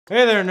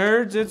Hey there,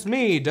 nerds, it's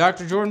me,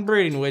 Dr. Jordan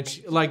Breeding,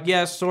 which, like,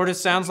 yes, sort of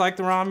sounds like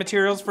the raw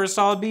materials for a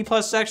solid B+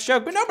 sex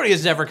joke, but nobody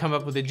has ever come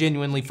up with a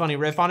genuinely funny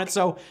riff on it,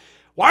 so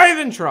why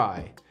even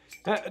try?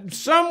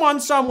 Someone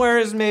somewhere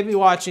is maybe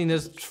watching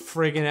this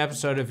friggin'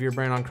 episode of Your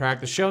Brain on Crack,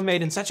 the show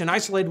made in such an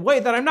isolated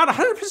way that I'm not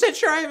 100%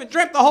 sure I haven't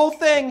dreamt the whole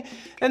thing,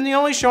 and the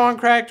only show on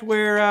Cracked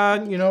where,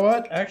 you know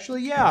what,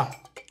 actually, yeah,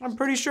 I'm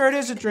pretty sure it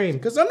is a dream,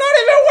 because I'm not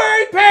even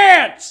wearing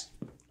pants!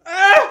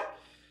 Ah!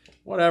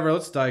 Whatever,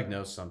 let's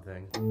diagnose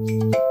something.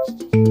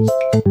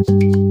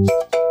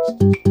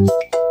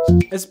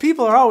 As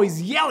people are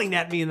always yelling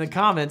at me in the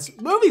comments,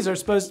 movies are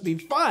supposed to be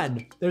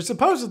fun. They're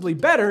supposedly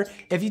better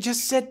if you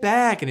just sit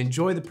back and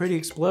enjoy the pretty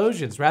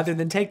explosions rather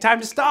than take time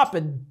to stop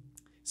and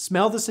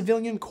smell the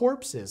civilian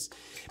corpses.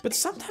 But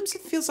sometimes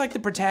it feels like the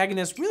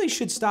protagonist really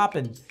should stop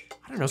and,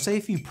 I don't know, say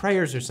a few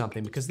prayers or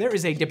something, because there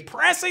is a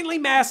depressingly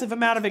massive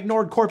amount of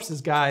ignored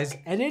corpses, guys,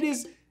 and it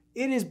is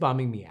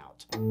bumming me out.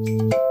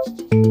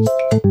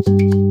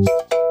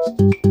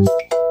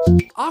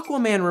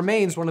 Aquaman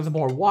remains one of the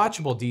more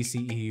watchable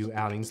DCEU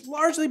outings,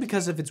 largely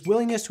because of its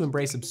willingness to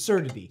embrace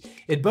absurdity.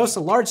 It boasts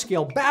a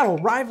large-scale battle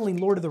rivaling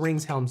Lord of the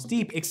Rings Helm's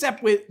Deep,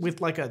 except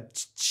with like a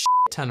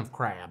ton of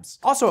crabs.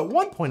 Also, at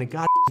one point, a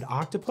goddamn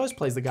octopus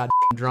plays the goddamn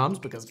drums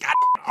because goddamn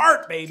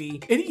art,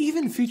 baby! It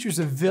even features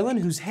a villain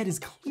whose head is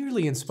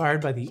clearly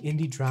inspired by the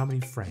indie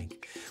dramedy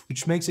Frank,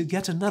 which makes it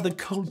yet another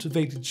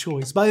cultivated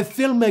choice by a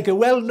filmmaker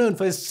well known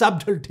for his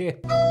subtlety.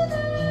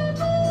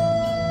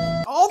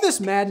 All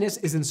this madness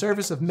is in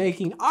service of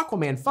making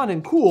Aquaman fun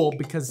and cool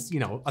because, you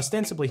know,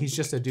 ostensibly he's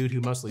just a dude who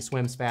mostly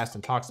swims fast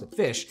and talks to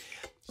fish.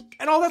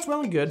 And all that's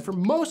well and good for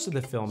most of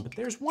the film, but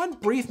there's one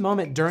brief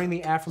moment during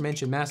the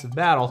aforementioned massive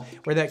battle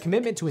where that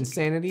commitment to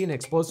insanity and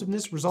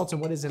explosiveness results in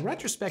what is in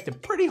retrospect a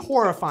pretty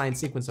horrifying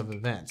sequence of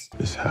events.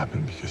 This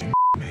happened because you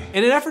me.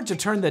 In an effort to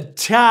turn the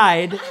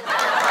tide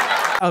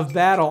of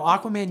battle,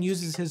 Aquaman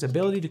uses his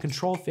ability to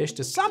control fish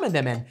to summon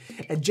them and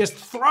just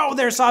throw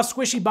their soft,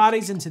 squishy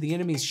bodies into the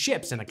enemy's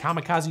ships in a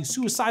kamikaze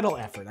suicidal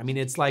effort. I mean,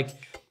 it's like,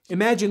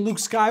 imagine Luke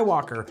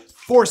Skywalker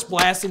force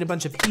blasting a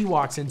bunch of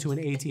Ewoks into an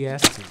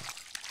ATS team.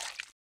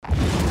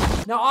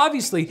 Now,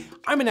 obviously,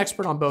 I'm an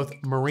expert on both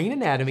marine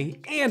anatomy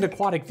and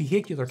aquatic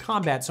vehicular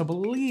combat, so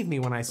believe me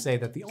when I say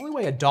that the only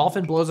way a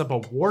dolphin blows up a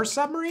war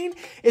submarine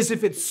is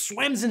if it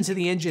swims into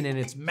the engine and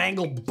its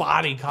mangled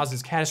body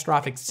causes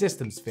catastrophic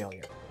systems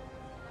failure.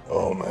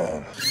 Oh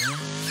man.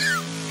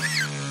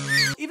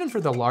 Even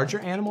for the larger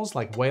animals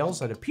like whales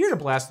that appear to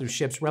blast through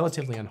ships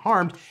relatively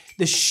unharmed,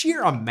 the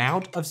sheer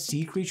amount of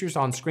sea creatures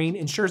on screen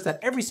ensures that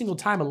every single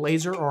time a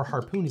laser or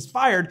harpoon is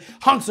fired,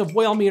 hunks of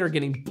whale meat are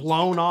getting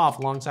blown off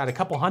alongside a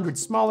couple hundred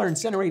smaller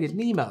incinerated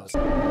Nemos.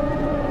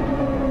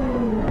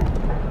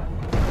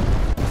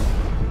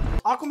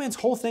 Aquaman's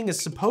whole thing is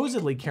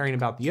supposedly caring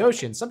about the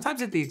ocean,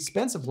 sometimes at the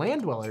expense of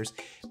land dwellers,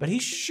 but he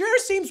sure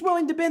seems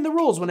willing to bend the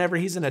rules whenever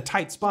he's in a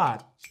tight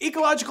spot.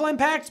 Ecological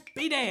impact,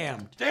 be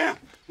damned. Damn,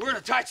 we're in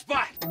a tight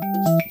spot.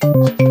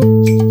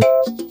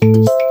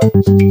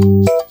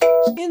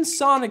 In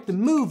Sonic the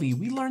movie,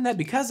 we learn that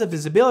because of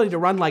his ability to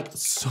run like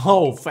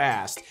so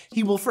fast,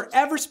 he will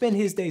forever spend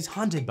his days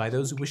hunted by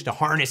those who wish to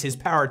harness his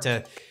power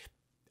to,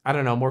 I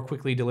don't know, more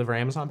quickly deliver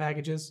Amazon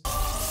packages.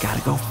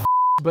 Gotta go.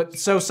 But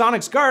so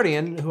Sonic's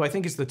guardian, who I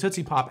think is the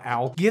Tootsie Pop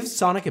owl, gives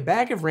Sonic a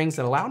bag of rings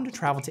that allow him to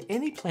travel to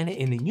any planet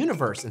in the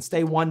universe and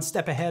stay one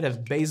step ahead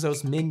of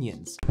Bezos'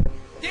 minions.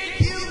 Did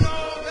you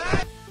know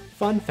that?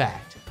 Fun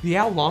fact, the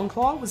owl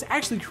Longclaw was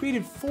actually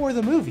created for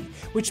the movie,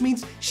 which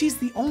means she's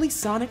the only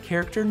Sonic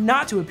character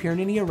not to appear in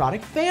any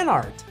erotic fan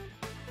art.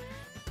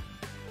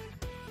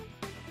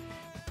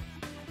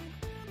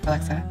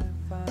 Alexa,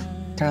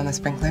 turn on the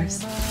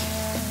sprinklers.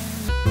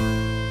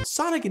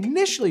 Sonic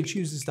initially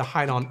chooses to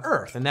hide on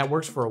Earth, and that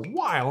works for a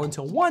while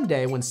until one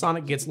day when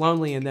Sonic gets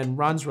lonely and then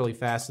runs really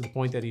fast to the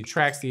point that he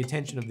attracts the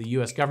attention of the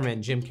US government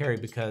and Jim Carrey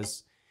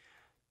because,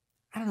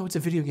 I don't know, it's a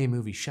video game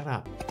movie, shut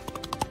up.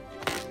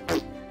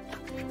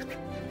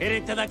 Hit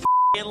it to the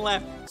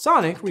left.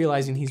 Sonic,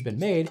 realizing he's been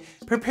made,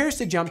 prepares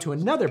to jump to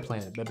another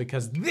planet, but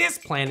because this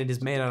planet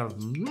is made out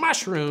of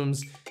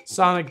mushrooms,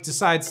 Sonic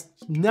decides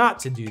not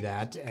to do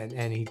that,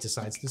 and he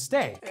decides to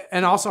stay.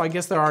 And also, I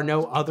guess there are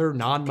no other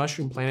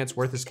non-mushroom planets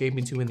worth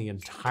escaping to in the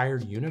entire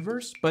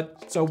universe,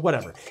 but so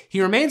whatever.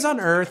 He remains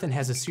on Earth and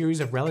has a series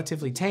of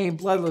relatively tame,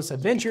 bloodless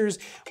adventures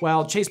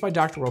while chased by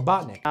Dr.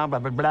 Robotnik.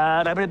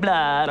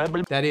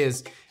 That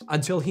is,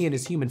 until he and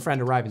his human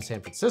friend arrive in San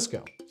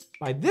Francisco.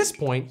 By this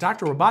point,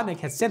 Dr. Robotnik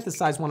has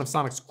synthesized one of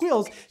Sonic's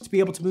squills to be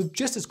able to move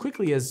just as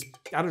quickly as,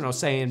 I don't know,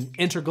 say an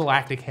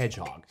intergalactic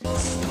hedgehog.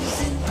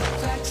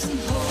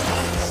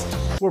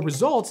 What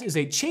results is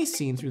a chase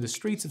scene through the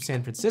streets of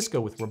San Francisco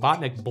with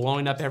Robotnik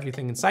blowing up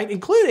everything in sight,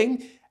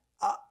 including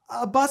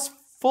a bus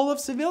full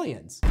of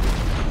civilians.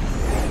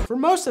 For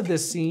most of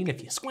this scene,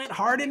 if you squint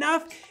hard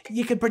enough,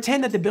 you could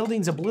pretend that the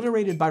buildings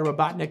obliterated by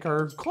Robotnik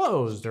are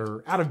closed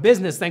or out of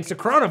business thanks to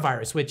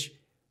coronavirus, which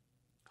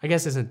I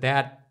guess isn't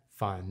that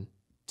fun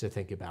to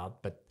think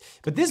about, but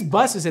this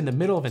bus is in the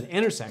middle of an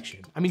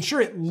intersection. I mean, sure,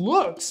 it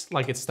looks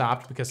like it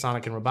stopped because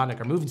Sonic and Robotnik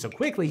are moving so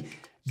quickly,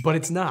 but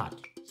it's not.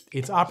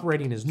 It's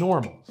operating as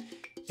normal.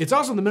 It's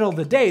also in the middle of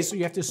the day, so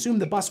you have to assume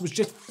the bus was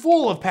just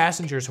full of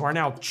passengers who are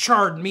now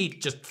charred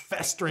meat just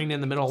festering in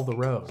the middle of the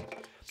road.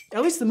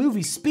 At least the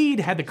movie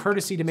Speed had the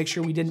courtesy to make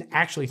sure we didn't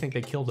actually think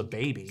they killed a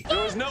baby.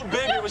 There was no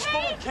baby, it was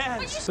full of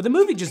cans. But the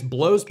movie just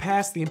blows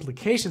past the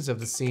implications of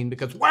the scene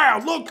because,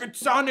 wow, look at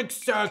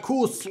Sonic's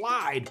cool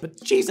slide.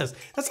 But Jesus,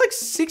 that's like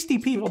 60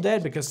 people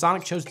dead because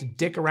Sonic chose to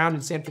dick around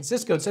in San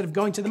Francisco instead of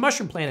going to the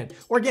Mushroom Planet.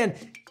 Or again,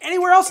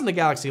 anywhere else in the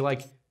galaxy,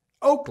 like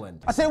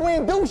Oakland. I said we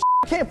ain't do shit.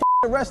 Can't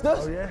arrest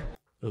us. Oh, yeah?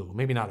 Ooh,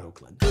 maybe not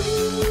Oakland.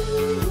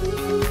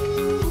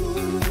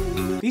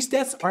 These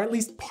deaths are at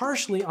least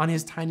partially on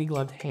his tiny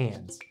gloved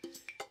hands.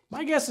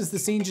 My guess is the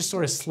scene just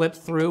sort of slipped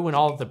through when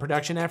all of the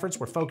production efforts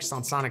were focused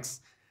on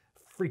Sonic's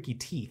freaky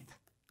teeth.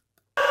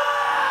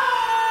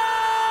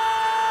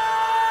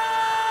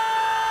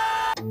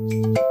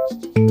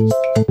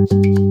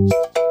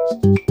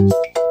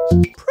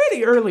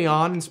 Pretty early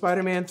on in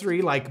Spider-Man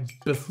 3,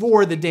 like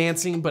before the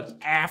dancing, but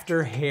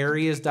after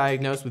Harry is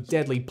diagnosed with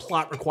deadly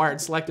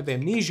plot-required selective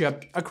amnesia,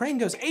 a crane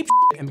goes apeshit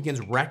and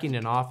begins wrecking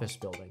an office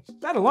building.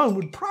 That alone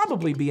would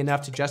probably be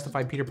enough to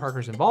justify Peter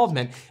Parker's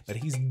involvement, but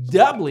he's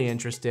doubly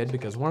interested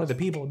because one of the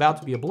people about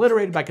to be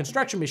obliterated by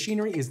construction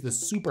machinery is the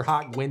super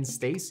hot Gwen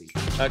Stacy.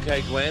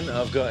 Okay, Gwen,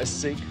 I've got a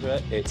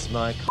secret. It's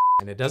my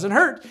And it doesn't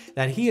hurt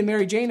that he and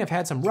Mary Jane have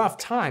had some rough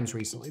times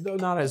recently, though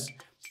not as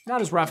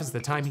rough as the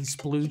time he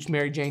splooged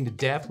Mary Jane to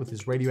death with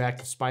his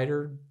radioactive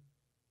spider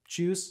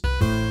juice.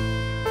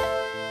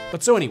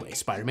 But so anyway,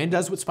 Spider-Man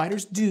does what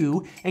spiders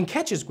do and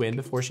catches Gwen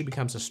before she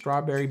becomes a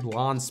strawberry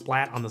blonde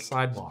splat on the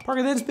sidewalk.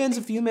 Parker then spends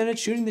a few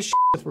minutes shooting the shit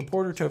with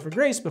reporter Topher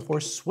Grace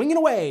before swinging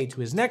away to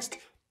his next,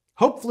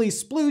 hopefully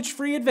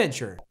splooge-free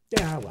adventure.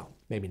 Yeah, well,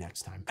 maybe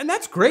next time. And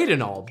that's great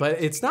and all, but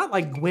it's not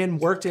like Gwen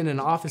worked in an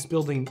office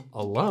building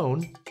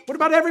alone. What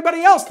about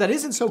everybody else that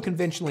isn't so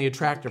conventionally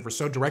attractive or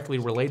so directly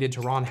related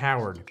to Ron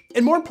Howard?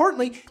 And more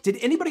importantly, did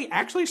anybody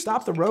actually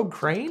stop the rogue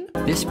crane?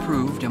 This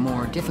proved a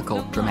more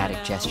difficult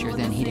dramatic gesture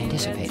than he'd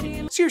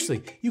anticipated.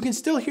 Seriously, you can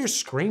still hear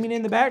screaming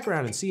in the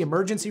background and see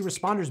emergency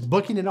responders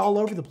booking it all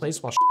over the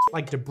place while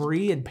like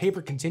debris and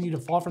paper continue to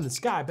fall from the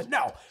sky, but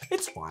no,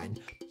 it's fine.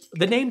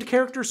 The named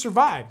character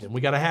survived, and we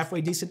got a halfway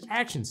decent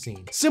action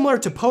scene. Similar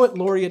to poet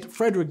laureate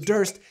Frederick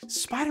Durst,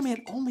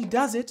 Spider-Man only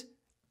does it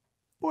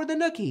for the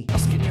Nookie.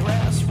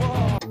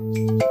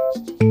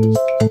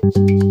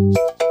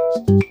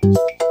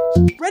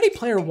 Ready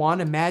Player One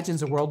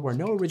imagines a world where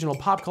no original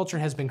pop culture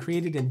has been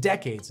created in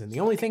decades, and the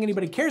only thing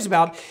anybody cares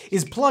about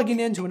is plugging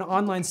into an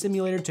online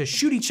simulator to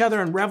shoot each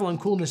other and revel in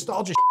cool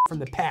nostalgia from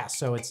the past.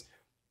 So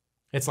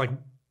it's like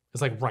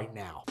right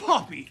now.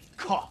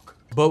 Poppycock.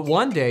 But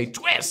one day,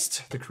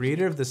 twist! The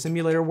creator of the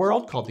simulator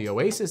world, called the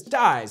Oasis,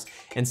 dies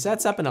and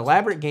sets up an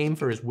elaborate game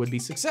for his would-be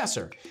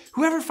successor.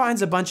 Whoever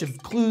finds a bunch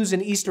of clues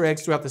and Easter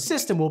eggs throughout the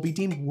system will be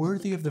deemed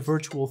worthy of the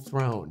virtual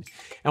throne.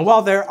 And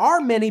while there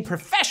are many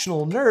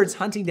professional nerds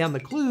hunting down the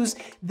clues,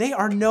 they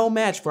are no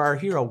match for our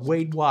hero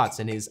Wade Watts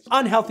and his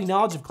unhealthy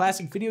knowledge of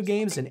classic video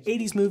games and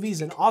 80s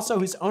movies, and also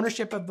his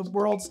ownership of the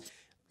world's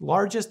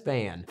largest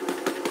van.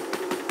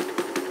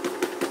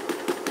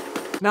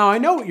 Now, I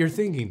know what you're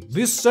thinking.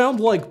 This sounds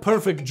like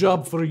perfect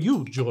job for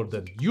you,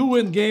 Jordan. You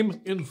win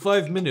game in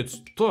 5 minutes,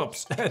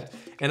 tops.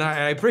 And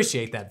I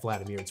appreciate that,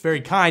 Vladimir. It's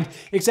very kind,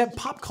 except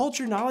pop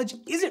culture knowledge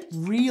isn't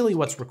really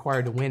what's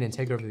required to win and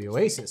take over the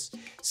Oasis.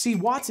 See,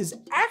 Watts is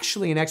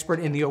actually an expert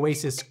in the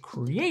Oasis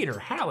creator,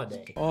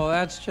 Halliday. Oh,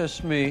 that's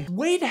just me.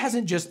 Wade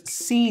hasn't just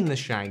seen The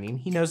Shining,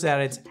 he knows that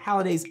it's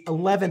Halliday's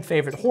 11th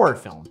favorite horror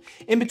film.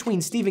 In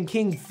between Stephen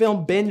King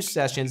film binge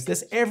sessions,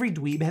 this every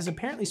dweeb has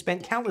apparently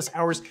spent countless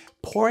hours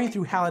pouring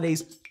through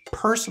Halliday's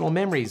personal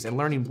memories and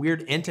learning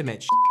weird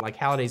intimate shit like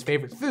Halliday's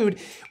favorite food,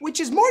 which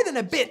is more than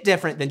a bit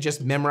different than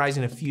just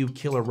memorizing a few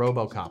killer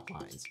RoboCop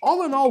lines.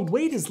 All in all,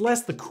 Wade is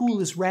less the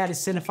coolest,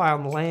 raddest cinephile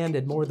in the land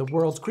and more the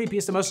world's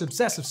creepiest and most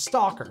obsessive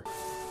stalker.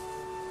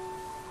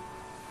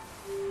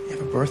 You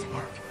have a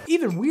birthmark.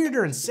 Even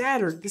weirder and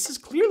sadder, this is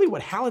clearly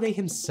what Halliday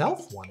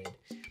himself wanted.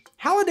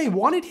 Halliday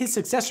wanted his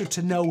successor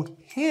to know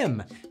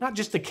him, not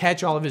just to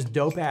catch all of his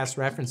dope-ass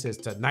references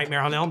to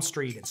Nightmare on Elm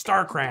Street and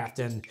StarCraft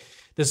and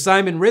the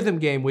Simon Rhythm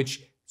game,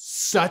 which,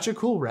 such a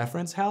cool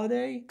reference,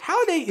 Halliday.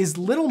 Halliday is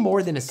little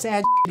more than a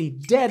sad,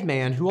 dead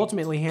man who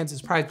ultimately hands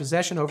his prized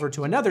possession over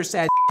to another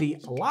sad,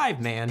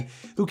 alive man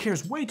who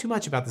cares way too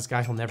much about this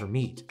guy he'll never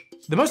meet.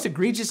 The most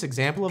egregious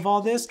example of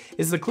all this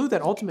is the clue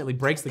that ultimately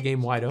breaks the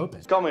game wide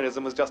open.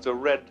 Communism was just a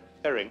red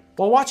herring.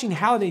 While watching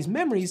Halliday's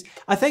memories,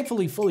 a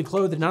thankfully fully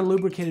clothed and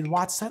unlubricated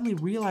Watts suddenly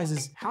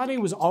realizes Halliday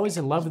was always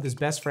in love with his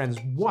best friend's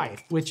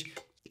wife, which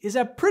is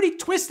a pretty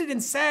twisted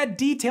and sad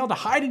detail to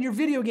hide in your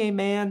video game,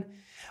 man.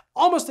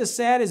 Almost as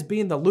sad as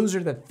being the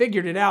loser that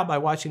figured it out by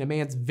watching a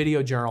man's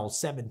video journal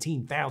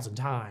 17,000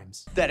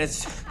 times. That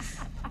is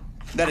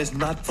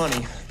not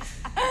funny.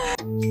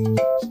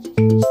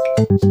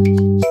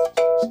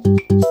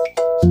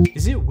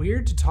 Is it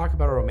weird to talk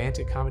about a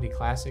romantic comedy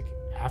classic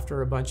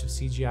after a bunch of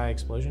CGI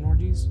explosion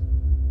orgies?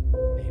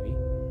 Maybe.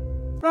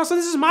 But also,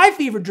 this is my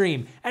fever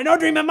dream, and no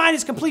dream of mine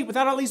is complete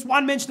without at least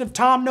one mention of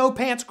Tom No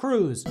Pants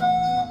Cruise.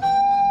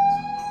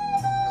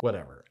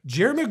 Whatever.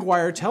 Jerry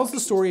Maguire tells the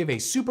story of a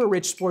super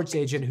rich sports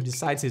agent who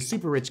decides his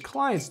super rich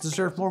clients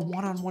deserve more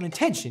one-on-one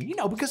attention, you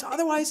know, because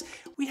otherwise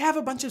we'd have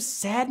a bunch of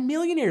sad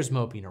millionaires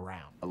moping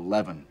around.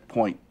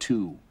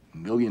 $11.2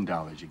 million.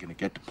 You're gonna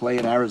get to play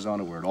in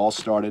Arizona where it all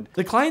started.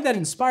 The client that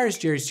inspires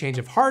Jerry's change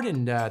of heart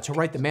and to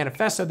write the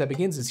manifesto that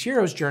begins his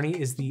hero's journey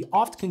is the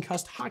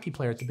oft-concussed hockey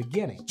player at the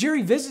beginning.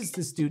 Jerry visits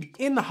this dude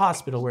in the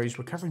hospital where he's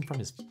recovering from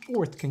his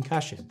 4th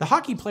concussion. The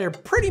hockey player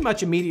pretty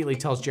much immediately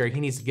tells Jerry he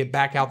needs to get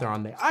back out there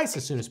on the ice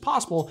as soon as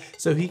possible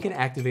so he can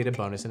activate a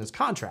bonus in his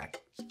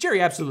contract.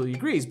 Jerry absolutely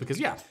agrees because,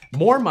 yeah,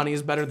 more money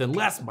is better than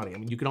less money. I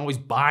mean, you can always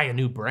buy a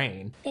new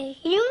brain. The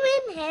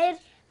human head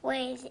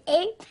weighs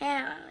 8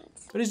 pounds.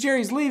 But as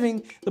Jerry's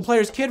leaving, the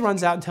player's kid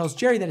runs out and tells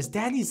Jerry that his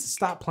dad needs to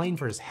stop playing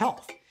for his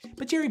health.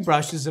 But Jerry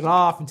brushes it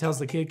off and tells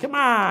the kid, come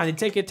on, it'd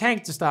take a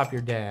tank to stop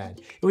your dad.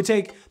 It would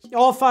take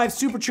all 5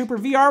 Super Trooper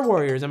VR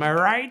warriors, am I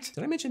right?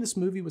 Did I mention this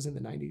movie was in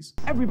the 90s?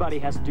 Everybody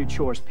has to do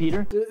chores,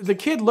 Peter. The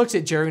kid looks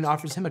at Jerry and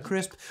offers him a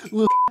crisp,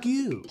 well, f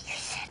you.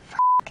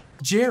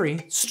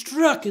 Jerry,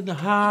 struck in the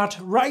heart,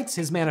 writes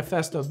his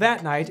manifesto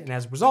that night and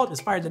as a result is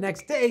fired the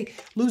next day,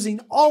 losing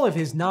all of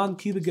his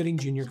non-Cuba Gooding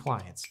Jr.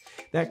 clients.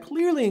 That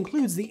clearly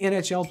includes the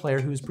NHL player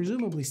who is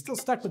presumably still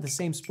stuck with the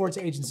same sports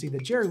agency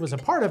that Jerry was a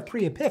part of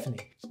pre-Epiphany.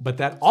 But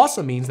that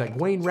also means that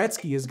Wayne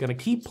Gretzky is gonna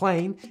keep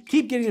playing,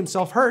 keep getting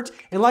himself hurt,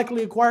 and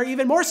likely acquire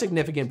even more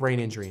significant brain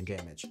injury and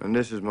damage. And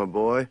this is my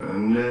boy.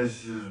 And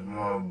this is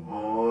my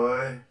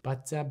boy.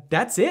 But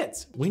that's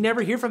it. We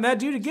never hear from that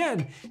dude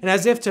again. And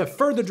as if to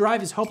further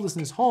drive his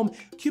hopelessness home,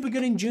 Cuba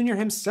Gooding Jr.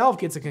 himself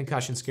gets a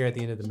concussion scare at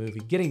the end of the movie,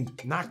 getting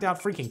knocked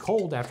out freaking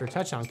cold after a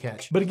touchdown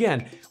catch. But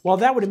again, while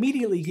that would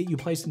immediately get you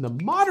placed in the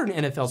modern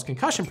NFL's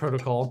concussion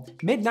protocol,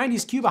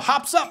 mid-90s Cuba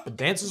hops up and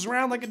dances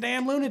around like a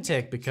damn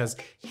lunatic because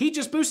he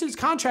just boosted his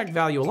contract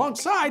value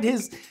alongside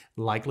his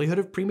likelihood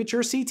of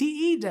premature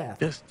CTE death.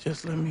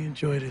 Just let me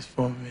enjoy this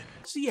for a minute.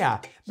 So yeah,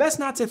 best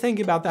not to think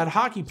about that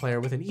hockey player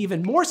with an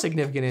even more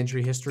significant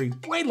injury history,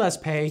 way less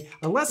pay,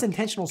 a less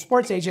intentional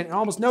sports agent, and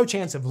almost no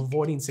chance of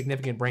avoiding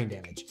significant brain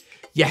damage.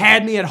 You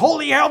had me at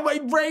holy hell, my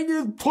brain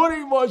is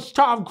pretty much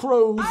Tom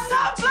Cruise. I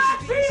love black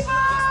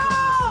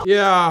people!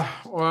 Yeah,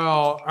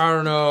 well, I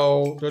don't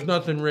know. There's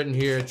nothing written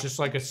here. It's just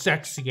like a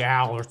sexy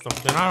owl or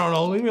something. I don't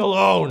know. Leave me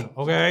alone,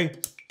 okay?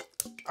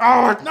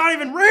 Oh, it's not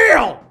even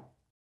real!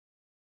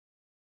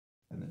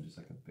 And then just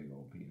like a big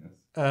old penis.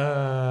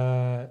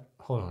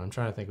 Hold on. I'm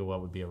trying to think of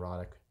what would be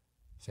erotic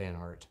fan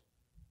art.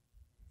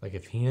 Like a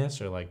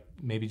penis or like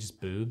maybe just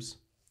boobs.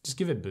 Just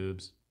give it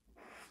boobs.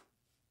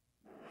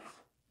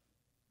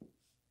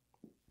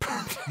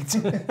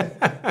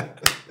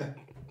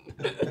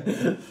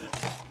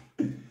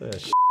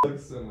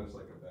 Looks so much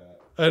like a bat.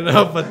 I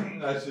know, but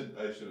I should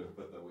have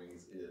put the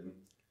wings in.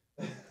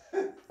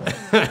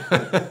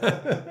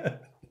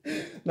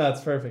 No,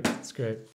 it's perfect. It's great.